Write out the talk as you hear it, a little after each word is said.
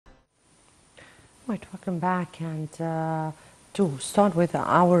Right, welcome back. And to start with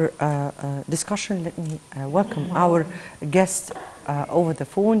our discussion, let me welcome our guest over the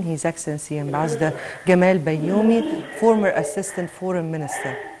phone, His Excellency Ambassador Gamal Baioumy, former Assistant Foreign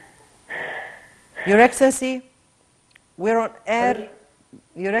Minister. Your Excellency, we're on air.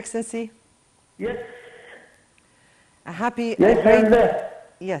 Your Excellency, Yes. a happy, Yes, great, I'm there.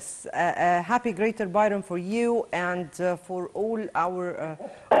 yes, a happy Greater Byram for you and for all our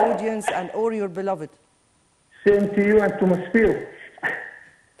audience and all your beloved. Same to you and to Musfir.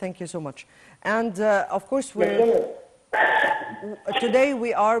 Thank you so much. And of course, today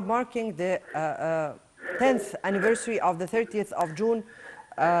we are marking the 10th anniversary of the 30th of June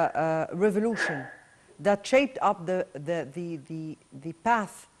revolution that shaped up the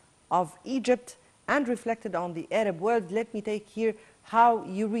path of Egypt and reflected on the Arab world. Let me take here how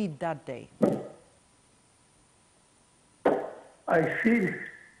you read that day. I feel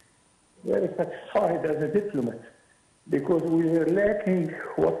very satisfied as a diplomat because we were lacking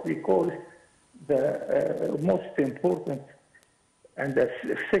what we call the most important and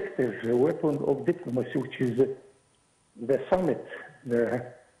effective weapon of diplomacy, which is the summit, the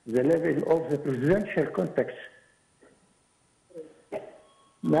level of the presidential contacts.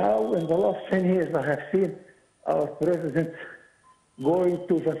 Now, in the last 10 years, I have seen our president going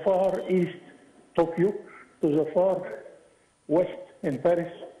to the far east, Tokyo, to the far west in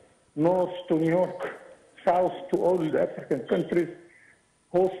Paris, north to New York, south to all the African countries,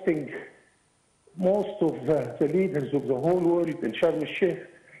 hosting most of the leaders of the whole world in Sharm el-Sheikh,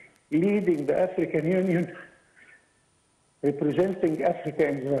 leading the African Union, representing Africa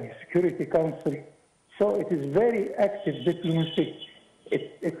in the Security Council. So it is very active diplomacy.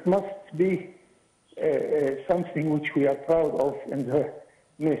 It must be something which we are proud of in the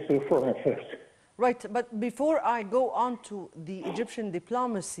Ministry of Foreign Affairs. Right, but before I go on to the Egyptian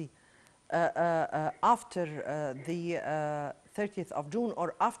diplomacy after the 30th of June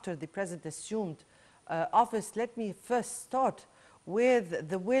or after the president assumed office, let me first start with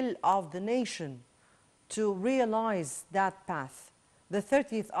the will of the nation to realize that path. The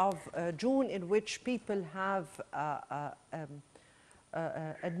 30th of June, in which people have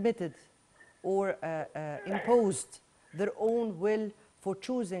admitted or imposed their own will for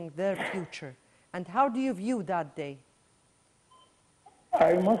choosing their future. And how do you view that day?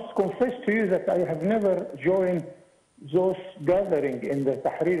 I must confess to you that I have never joined those gatherings in the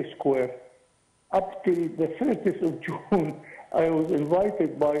Tahrir Square. Up till the 30th of June, I was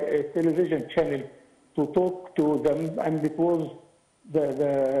invited by a television channel to talk to them, and it was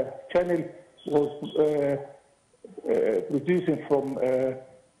the channel was producing from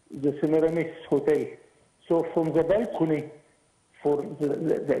the Semiramis Hotel. So from the balcony, for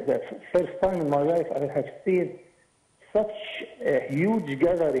the first time in my life, I have seen such a huge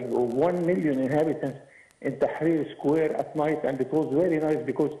gathering of 1 million inhabitants in Tahrir Square at night, and it was very nice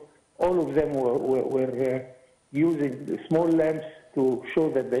because all of them were using small lamps to show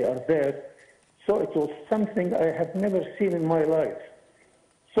that they are there. So it was something I have never seen in my life.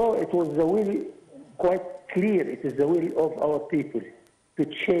 So it was the will, quite clear, it is the will of our people to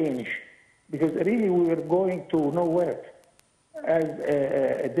change, because really we were going to nowhere. As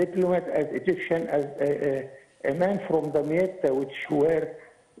a diplomat, as Egyptian, as a man from Damietta, where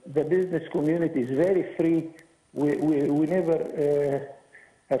the business community is very free, we never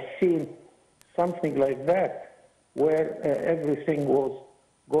have seen something like that, where everything was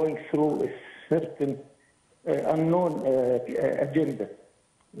going through a certain unknown agenda.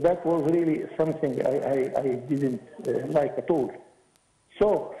 That was really something I didn't like at all.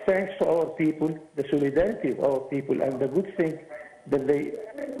 So thanks to our people, the solidarity of our people, and the good thing that they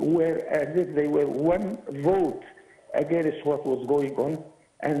were, as if they were one vote against what was going on,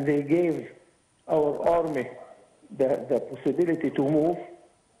 and they gave our army the possibility to move,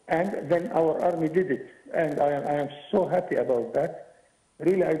 and then our army did it. And I am so happy about that.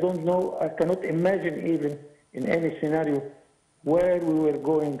 Really, I don't know, I cannot imagine even in any scenario where we were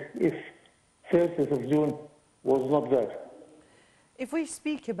going if 30th of June was not there. If we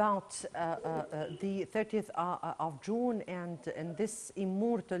speak about the 30th of June and this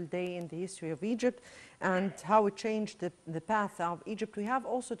immortal day in the history of Egypt and how it changed the path of Egypt, we have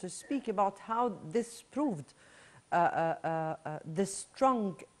also to speak about how this proved the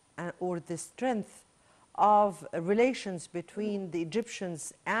strong or the strength of relations between the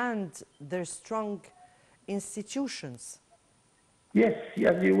Egyptians and their strong institutions. Yes,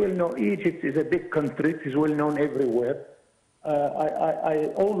 as you well know, Egypt is a big country. It is well known everywhere.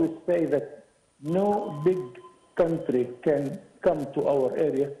 I always say that no big country can come to our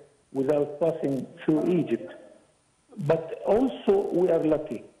area without passing through Egypt. But also we are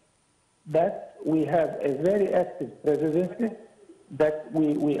lucky that we have a very active presidency, that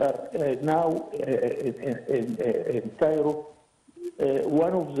we are now in Cairo,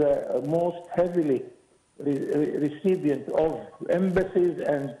 one of the most heavily recipient of embassies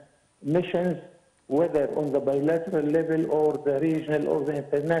and missions, whether on the bilateral level or the regional or the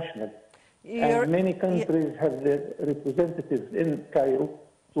international. And many countries have their representatives in Cairo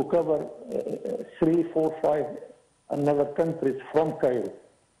to cover 3, 4, 5 another countries from Cairo.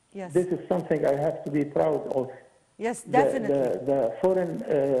 Yes. This is something I have to be proud of. Yes, definitely. The foreign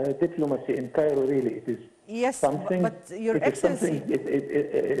diplomacy in Cairo, really, it is something. But Your Excellency,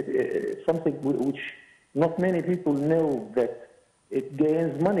 something which not many people know, that it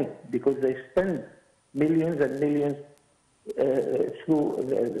gains money because they spend millions and millions through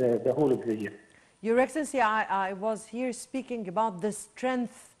the whole of the year. Your Excellency, I was here speaking about the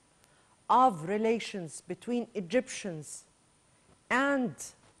strength of relations between Egyptians and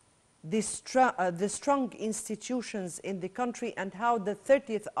the strong institutions in the country, and how the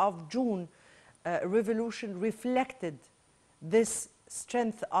 30th of June revolution reflected this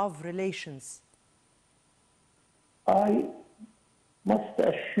strength of relations. I must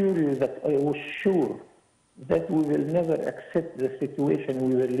assure you that I was sure that we will never accept the situation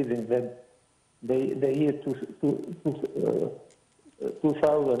we were living then, the year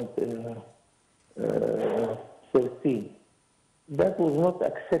 2013. That was not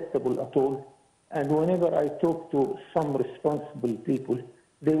acceptable at all. And whenever I talked to some responsible people,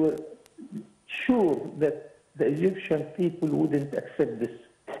 they were sure that the Egyptian people wouldn't accept this.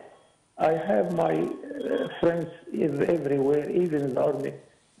 I have my friends everywhere, even in the army,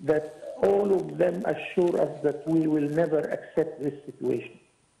 that all of them assure us that we will never accept this situation.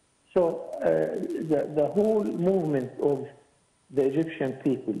 So the whole movement of the Egyptian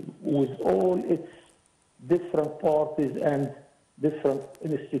people, with all its different parties and different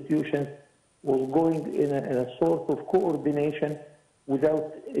institutions, was going in a sort of coordination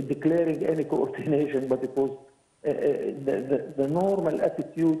without declaring any coordination, but it was the normal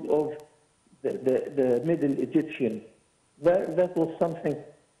attitude of the Middle Egyptian. That was something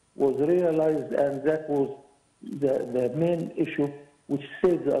was realized, and that was the main issue which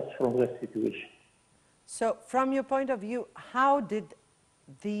saved us from that situation. So, from your point of view, how did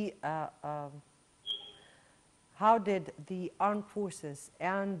the armed forces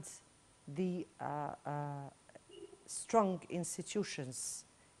and the strong institutions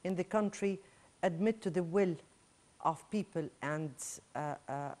in the country admit to the will of people and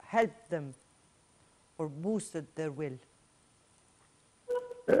help them or boosted their will?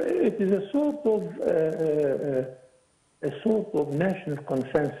 It is a sort of national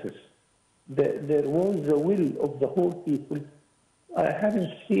consensus. There was the will of the whole people. I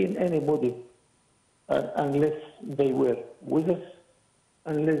haven't seen anybody, unless they were with us,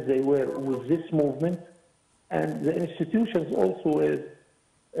 unless they were with this movement, and the institutions also were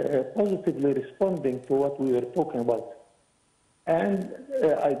positively responding to what we were talking about. And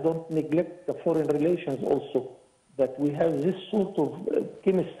I don't neglect the foreign relations also, that we have this sort of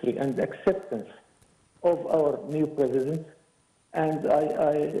chemistry and acceptance of our new president. And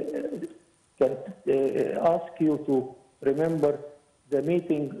I can ask you to remember the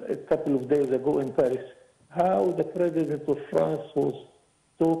meeting a couple of days ago in Paris, how the president of France was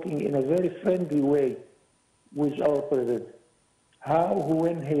talking in a very friendly way with our president. How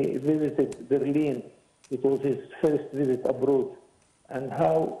when he visited Berlin, it was his first visit abroad, and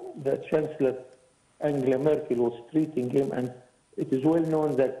how the Chancellor Angela Merkel was treating him. And it is well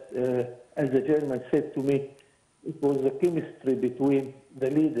known that, as the German said to me, it was the chemistry between the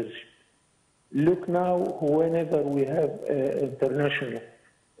leaders. Look now, whenever we have international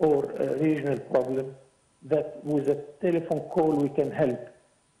or regional problem, that with a telephone call we can help.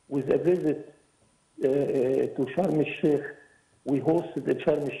 With a visit to Sharm el-Sheikh, we hosted at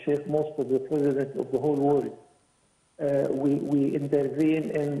Sharm el-Sheikh most of the presidents of the whole world. We intervene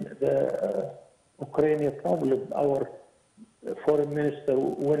in the Ukrainian problem. Our foreign minister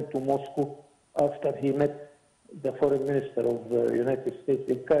went to Moscow after he met the foreign minister of the United States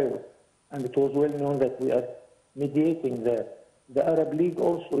in Cairo. And it was well known that we are mediating there. The Arab League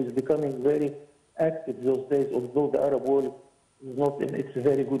also is becoming very active those days, although the Arab world is not in its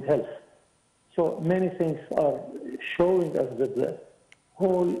very good health. So many things are showing us that the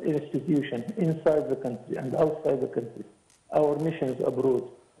whole institution inside the country and outside the country, our missions abroad,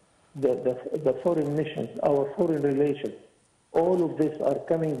 the foreign missions, our foreign relations, all of this are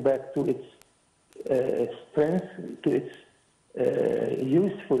coming back to its strength, to its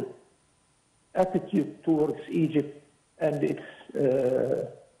useful attitude towards Egypt and its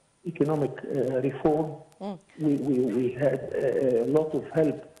economic reform. We had a lot of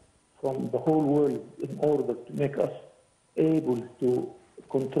help from the whole world in order to make us able to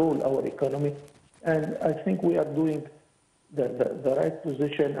control our economy. And I think we are doing the right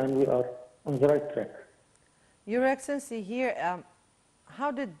position and we are on the right track. Your Excellency, here,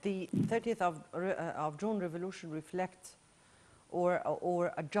 how did the 30th of June revolution reflect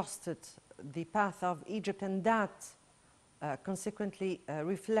or adjusted the path of Egypt, and that consequently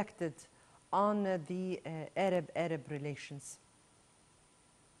reflected on the Arab-Arab relations?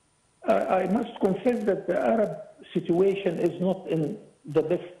 I must confess that the Arab situation is not in the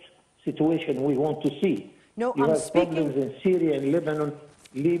best situation we want to see. No, you I'm have speaking... problems in Syria and Lebanon,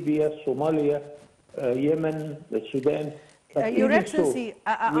 Libya, Somalia, Yemen, Sudan. But Your even Excellency, so,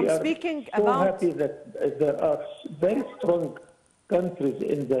 I'm speaking so about... happy that there are very strong countries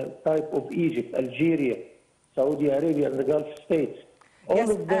in the type of Egypt, Algeria, Saudi Arabia, and the Gulf states.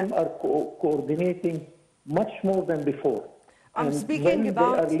 All of them are coordinating much more than before. I'm speaking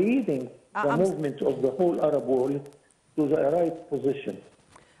about... they are leading the movement of the whole Arab world to the right position.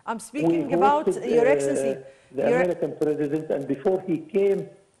 I'm speaking about, Your Excellency... the American president, and before he came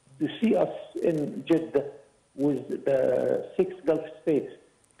to see us in Jeddah with the 6 Gulf states,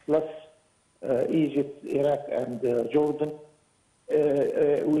 plus Egypt, Iraq, and Jordan,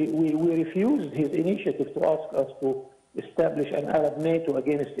 we refused his initiative to ask us to establish an Arab NATO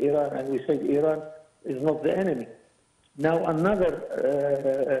against Iran, and we said Iran is not the enemy. Now another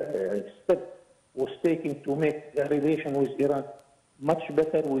step was taken to make the relation with Iran much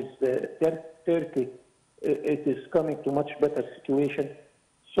better. With Turkey, it is coming to much better situation.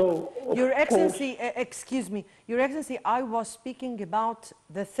 So, Your Excellency, excuse me, Your Excellency, I was speaking about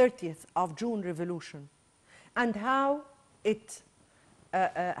the 30th of June revolution and how it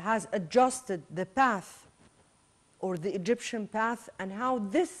has adjusted the path or the Egyptian path, and how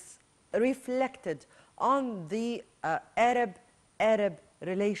this reflected on the Arab-Arab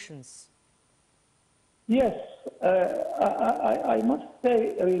relations. Yes, I must say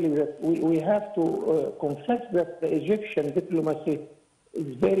really that we have to confess that the Egyptian diplomacy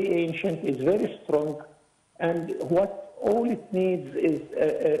is very ancient, is very strong, and what all it needs is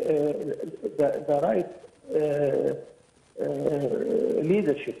the right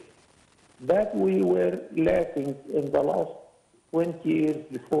leadership that we were lacking in the last 20 years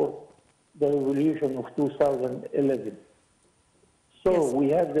before the revolution of 2011. So yes. We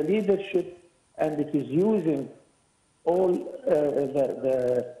have the leadership, and it is using all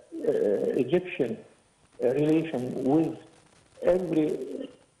the Egyptian relation with every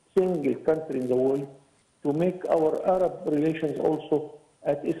single country in the world to make our Arab relations also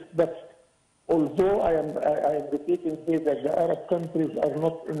at its best. Although I am repeating here that the Arab countries are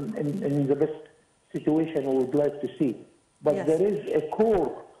not in the best situation we would like to see. But yes. There is a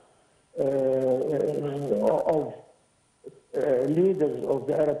core of leaders of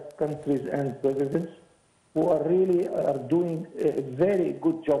the Arab countries and presidents who are really doing a very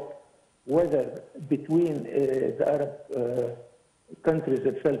good job, whether between the Arab countries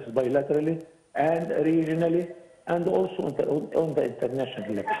themselves bilaterally and regionally, and also on the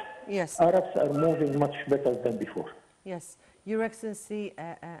international level. Yes. Arabs are moving much better than before. Yes. Your Excellency,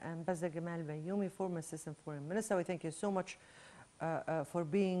 Ambassador Gamal Baioumy, former Assistant Foreign Minister, we thank you so much for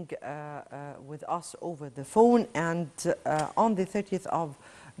being with us over the phone. And on the 30th of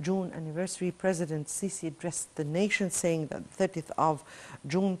June anniversary, President Sisi addressed the nation, saying that the 30th of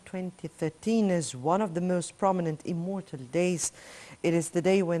June 2013 is one of the most prominent immortal days. It is the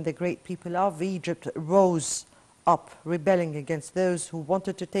day when the great people of Egypt rose up, rebelling against those who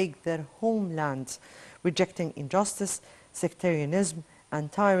wanted to take their homeland, rejecting injustice, sectarianism,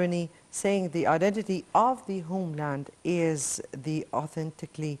 and tyranny, saying the identity of the homeland is the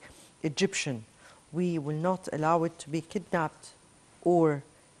authentically Egyptian. We will not allow it to be kidnapped or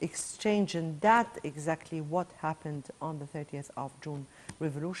exchanged, and that exactly what happened on the 30th of June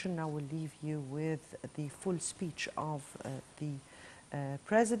revolution. Now we'll leave you with the full speech of the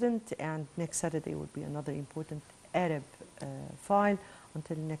President, and next Saturday will be another important Arab file.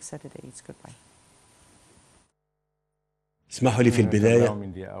 Until next Saturday, it's goodbye. اسمحوا لي في البداية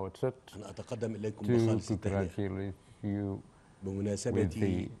أن أتقدم إليكم بخالص التهنئة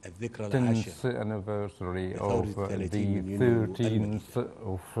بمناسبة الذكرى العاشرة لثورة 30 من يونيو المجيدة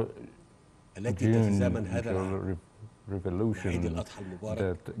التي تتزامن هذا العام بعيد الأضحى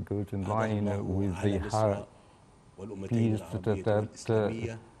المبارك أعاد الله على مصر والأمتين العربية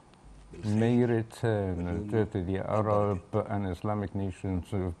والإسلامية may return to the Arab and Islamic nations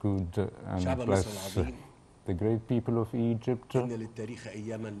of good and bless the great people of Egypt.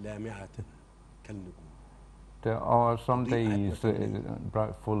 There are some days,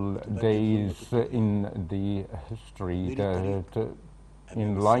 brightful days in the history that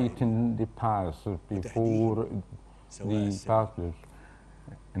enlighten the path before the pathless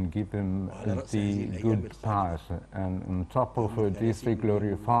and give them the good path. And on top of this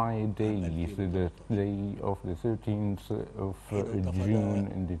glorified day is the day of the 13th of June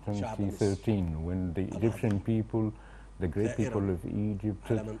in the 2013, when the Egyptian people, the great people of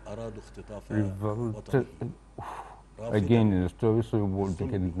Egypt, revolted against those who would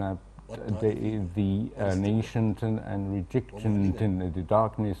kidnap the nation and rejection the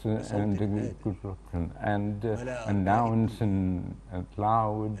darkness and the corruption, and announcing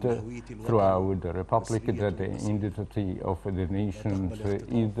loud throughout the republic that the identity of the nations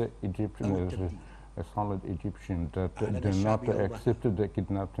is Egyptian, a solid Egyptian, that do not accept the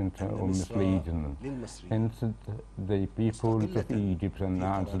kidnapping or misleading. Hence, the people of Egypt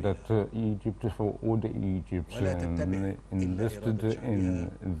announced that Egypt, for all the Egyptians, invested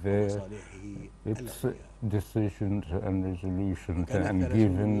in its decisions and resolutions and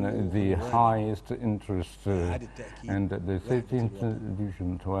given the highest interest. And the 13th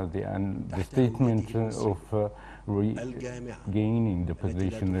edition was the statement of regaining the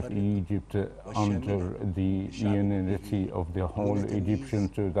position of Egypt under the unity of the whole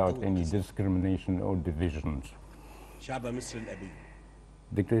Egyptians without any discrimination or divisions.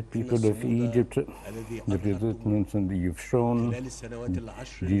 The great people of Egypt, the resistance that you've shown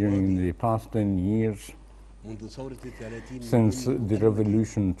during the past 10 years, since the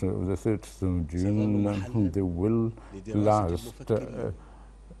revolution of the 30th of June, they will last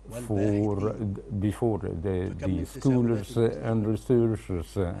before the scholars and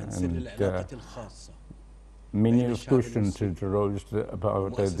researchers, and many questions arose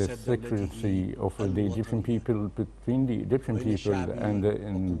about the secrecy of the Egyptian people, between the Egyptian people and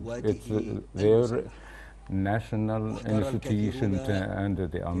it's their national institutions and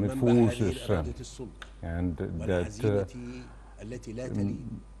the armed forces, and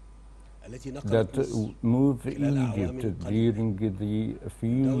that move Egypt during the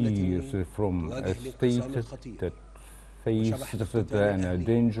few years from a state that faced a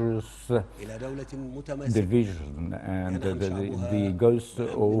dangerous division and the ghost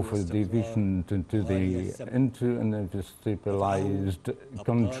of division into an destabilized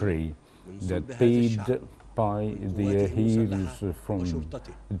country that paid by the heroes from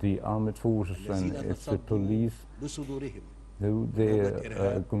the armed forces and its police, though they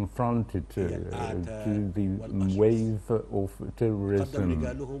are confronted to the wave of terrorism.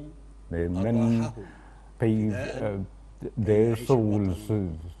 The men paid their souls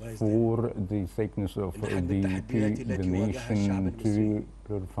for the sickness of the nation to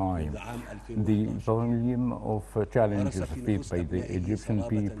purify. The volume of challenges faced by the Egyptian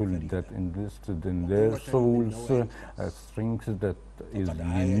people that invested in their souls, a strength that is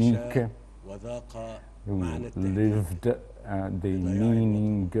unique, who lived the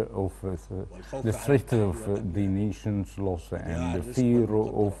meaning of the threat of the nation's loss and the fear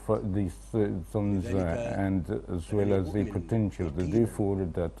of the sons, and as well as the potential. Therefore,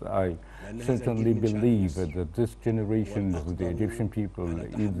 that I certainly believe that this generation of the Egyptian people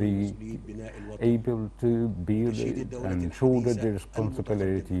is able to bear and shoulder the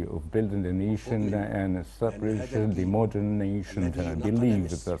responsibility of building the nation and establish the modern nation. And I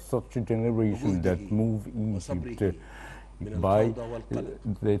believe that such a generation that move Egypt by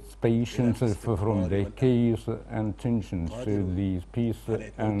its patience from the chaos and tensions to the peace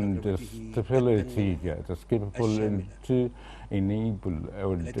and stability that is capable to enable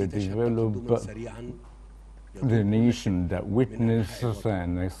or to develop the nation that witnesses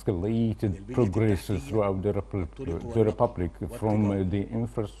an escalated progress throughout the Republic, from the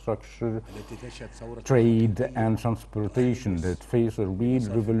infrastructure, trade and transportation that face a real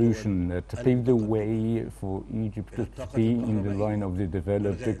revolution that paved the way for Egypt to be in the line of the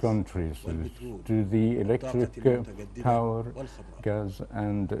developed countries, to the electric power, gas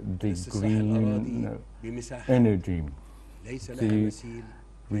and the green energy.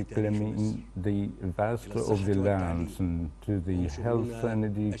 Reclaiming the vast of the lands, and to the health and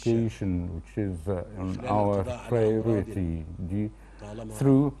education, which is our priority,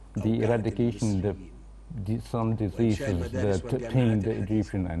 through the eradication of some diseases that pain the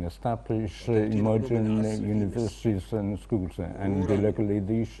Egyptian, and establish modern universities and schools, and the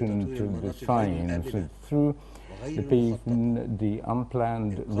localization to the science, through the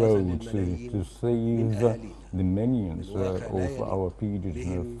unplanned roads to save the millions of our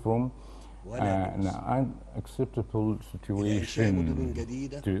people from an unacceptable situation,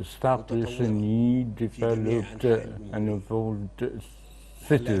 to establish a new, developed and evolved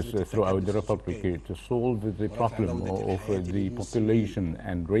cities throughout the Republic to solve the problem of the population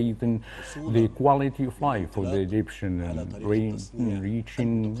and raising the quality of life for the Egyptian and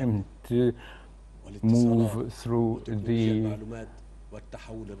reaching them to move through the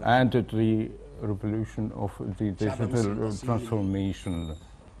revolution of the digital transformation.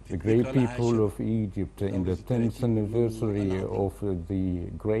 The great people of Egypt in the 10th anniversary of the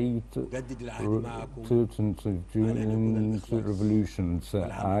great 13th of June revolutions,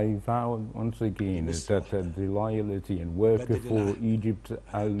 I vow once again that the loyalty and work for Egypt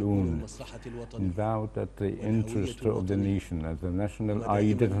alone, and vow that the interest of the nation as a national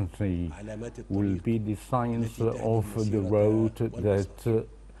identity will be the signs of the road that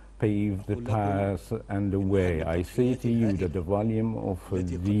pave the path and the way. I say to you that the volume of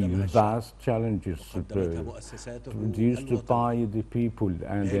the vast challenges produced by the people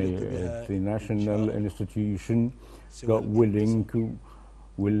and the national institution, God willing,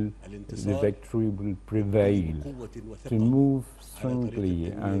 the victory will prevail. To move strongly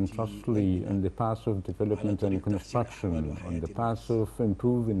and trustfully on the path of development and construction, on the path of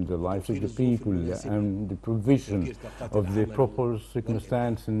improving the lives of the people and the provision of the proper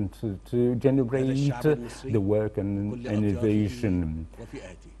circumstances to generate the work and innovation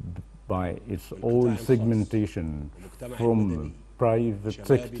by its own segmentation from private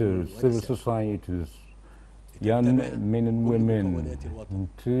sectors, civil societies, young men and women,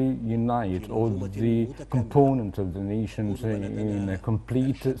 to unite all the components of the nations in a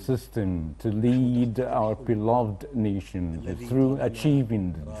complete system to lead our beloved nation through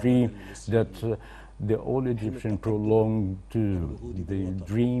achieving the dream that the old Egyptian prolonged to, the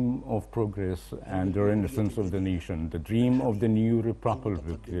dream of progress and the renaissance of the nation, the dream of the new republic,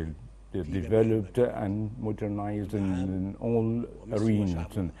 developed and modernized in all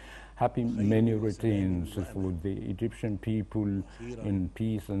arenas. And happy many returns for the Egyptian people in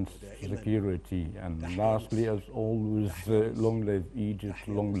peace and security. And lastly, as always, long live Egypt,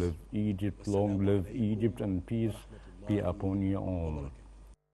 long live Egypt, long live Egypt, and peace be upon you all.